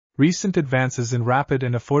Recent advances in rapid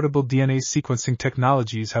and affordable DNA sequencing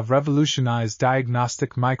technologies have revolutionized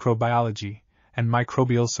diagnostic microbiology and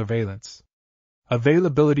microbial surveillance.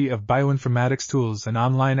 Availability of bioinformatics tools and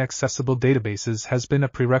online accessible databases has been a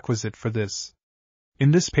prerequisite for this.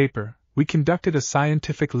 In this paper, we conducted a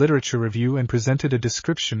scientific literature review and presented a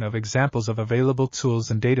description of examples of available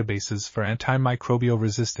tools and databases for antimicrobial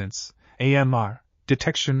resistance, AMR,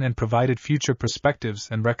 detection and provided future perspectives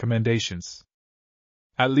and recommendations.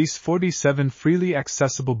 At least 47 freely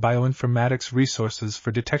accessible bioinformatics resources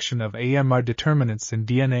for detection of AMR determinants in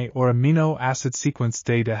DNA or amino acid sequence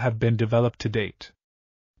data have been developed to date.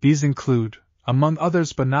 These include, among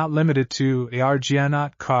others but not limited to,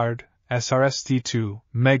 ARGNOT Card, SRST2,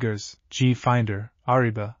 Megers, GFinder,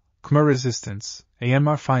 Ariba, CMR Resistance,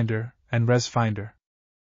 AMR Finder, and ResFinder.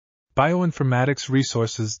 Bioinformatics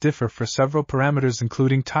resources differ for several parameters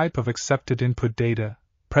including type of accepted input data,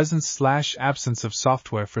 presence/absence of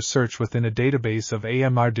software for search within a database of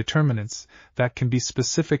AMR determinants that can be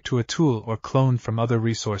specific to a tool or cloned from other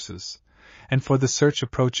resources, and for the search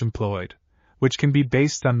approach employed, which can be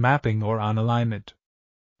based on mapping or on alignment.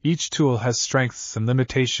 Each tool has strengths and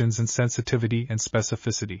limitations in sensitivity and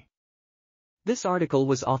specificity. This article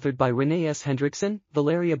was authored by Rene S. Hendriksen,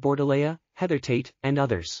 Valeria Bortolaia, Tate, and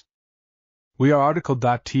others. We are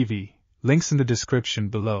RTCLTV, links in the description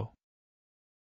below.